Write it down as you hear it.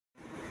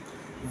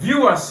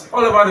Viewers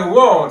all over the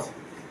world,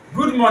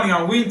 good morning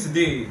and win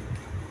today.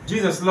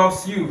 Jesus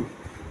loves you.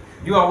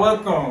 You are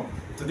welcome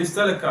to this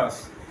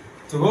telecast,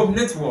 to Hope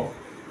Network,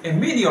 a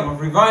medium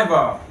of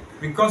revival,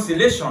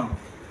 reconciliation,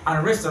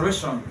 and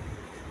restoration,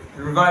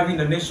 reviving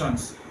the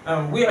nations.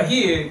 We are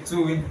here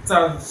to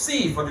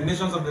intercede for the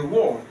nations of the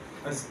world,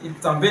 as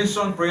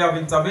intervention, prayer of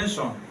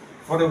intervention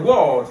for the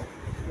world.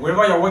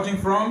 Wherever you're watching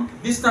from,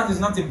 distance is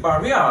not a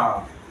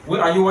barrier.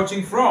 Where are you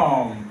watching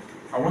from?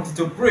 I want you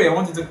to pray. I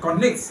want you to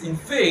connect in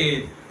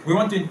faith. We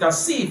want to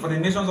intercede for the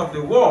nations of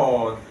the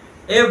world.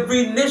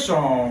 Every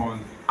nation,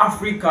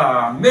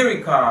 Africa,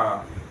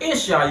 America,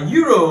 Asia,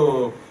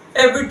 Europe,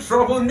 every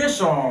troubled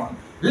nation,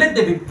 let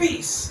there be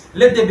peace.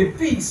 Let there be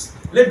peace.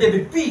 Let there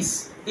be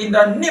peace. In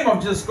the name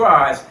of Jesus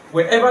Christ,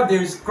 wherever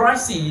there is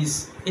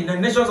crisis in the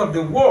nations of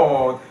the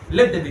world,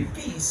 let there be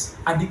peace.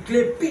 I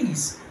declare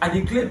peace. I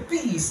declare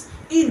peace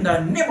in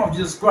the name of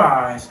Jesus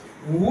Christ.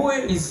 Where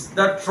is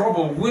that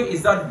trouble? Where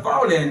is that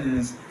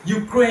violence?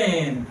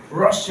 Ukraine,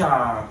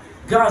 Russia,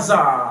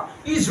 Gaza,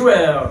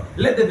 Israel.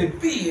 Let there be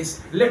peace.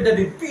 Let there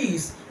be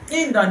peace.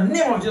 In the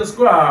name of Jesus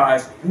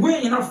Christ.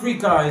 Where in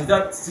Africa is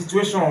that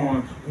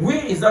situation?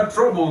 Where is that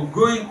trouble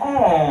going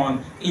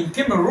on? In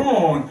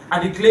Cameroon, I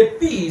declare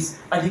peace.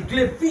 I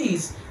declare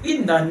peace.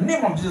 In the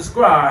name of Jesus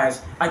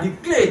Christ, I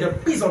declare the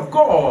peace of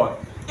God.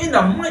 In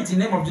the mighty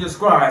name of Jesus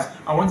Christ,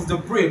 I want you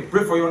to pray.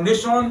 Pray for your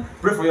nation.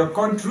 Pray for your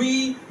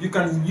country. You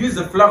can use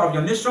the flag of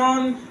your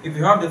nation. If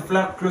you have the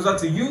flag closer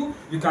to you,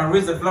 you can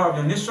raise the flag of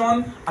your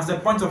nation as a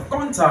point of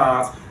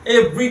contact.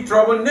 Every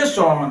troubled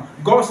nation,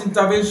 God's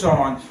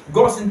intervention,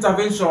 God's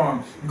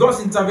intervention,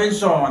 God's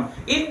intervention.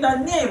 In the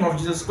name of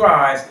Jesus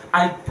Christ,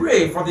 I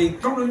pray for the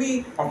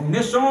economy of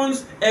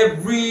nations.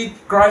 Every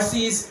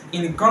crisis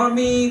in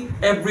economy,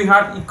 every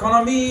hard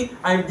economy,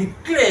 I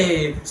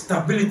declare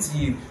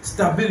stability,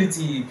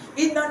 stability.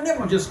 In the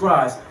name of Jesus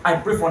Christ, I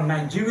pray for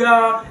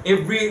Nigeria,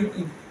 every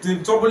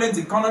turbulent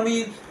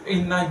economy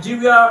in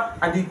Nigeria,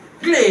 I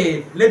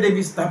declare, let there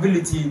be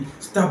stability,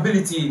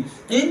 stability.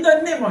 In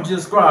the name of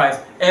Jesus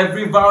Christ,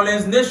 every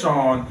violent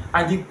nation,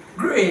 I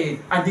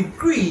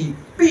decree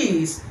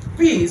peace,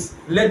 peace,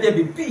 let there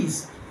be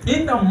peace.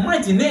 In the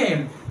mighty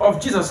name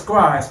of Jesus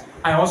Christ,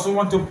 I also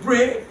want to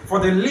pray for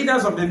the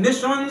leaders of the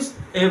nations,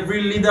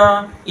 every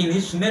leader in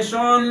each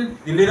nation,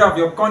 the leader of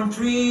your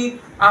country.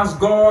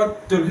 Ask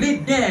God to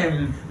lead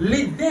them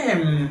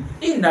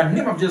in the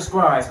name of Jesus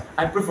Christ.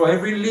 I pray for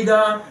every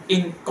leader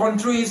in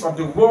countries of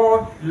the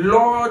world.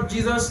 Lord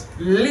Jesus,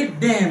 lead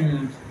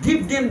them.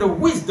 Give them the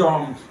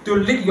wisdom to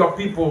lead your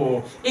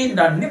people in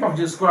the name of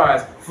Jesus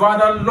Christ.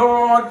 Father,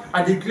 Lord,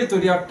 I declare to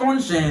their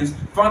conscience.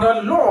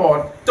 Father,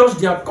 Lord, touch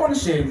their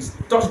conscience.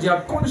 Touch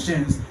their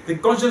conscience. The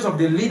conscience of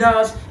the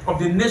leaders of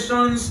the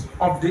nations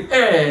of the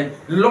earth.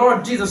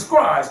 Lord Jesus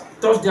Christ,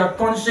 touch their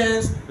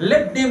conscience.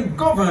 Let them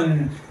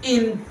govern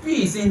in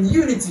peace, in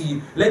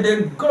unity. Let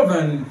them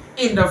govern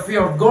in the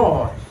fear of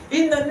God.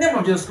 In the name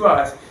of Jesus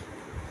Christ.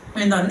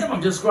 In the name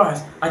of Jesus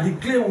Christ, I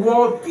declare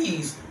world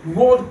peace.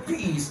 World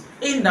peace.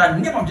 In the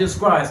name of Jesus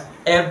Christ,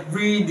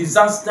 every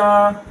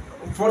disaster,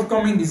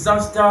 forthcoming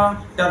disaster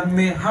that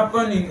may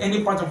happen in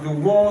any part of the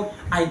world,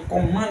 I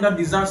command that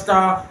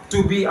disaster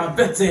to be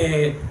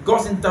averted.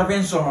 God's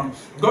intervention,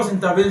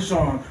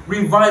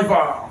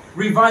 revival,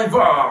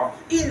 revival.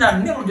 In the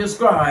name of Jesus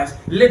Christ,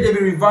 let there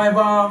be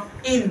revival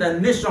in the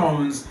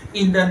nations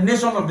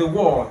of the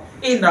world.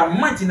 In the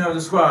mighty name of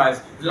Jesus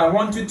Christ, I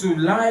want you to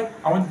like,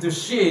 I want you to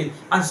share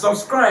and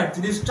subscribe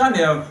to this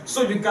channel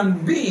so you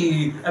can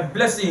be a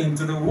blessing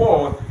to the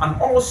world. And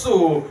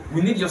also,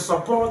 we need your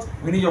support.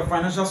 We need your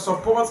financial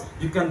support.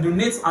 You can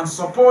donate and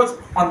support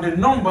on the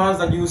numbers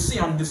that you see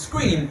on the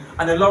screen,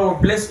 and the Lord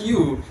will bless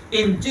you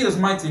in Jesus'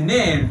 mighty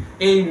name.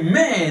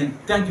 Amen.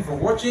 Thank you for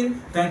watching.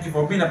 Thank you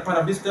for being a part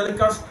of this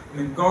telecast.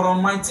 May God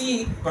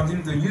Almighty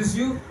continue to use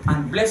you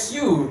and bless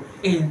you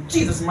in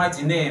Jesus'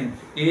 mighty name.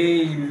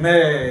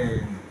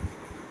 Amen.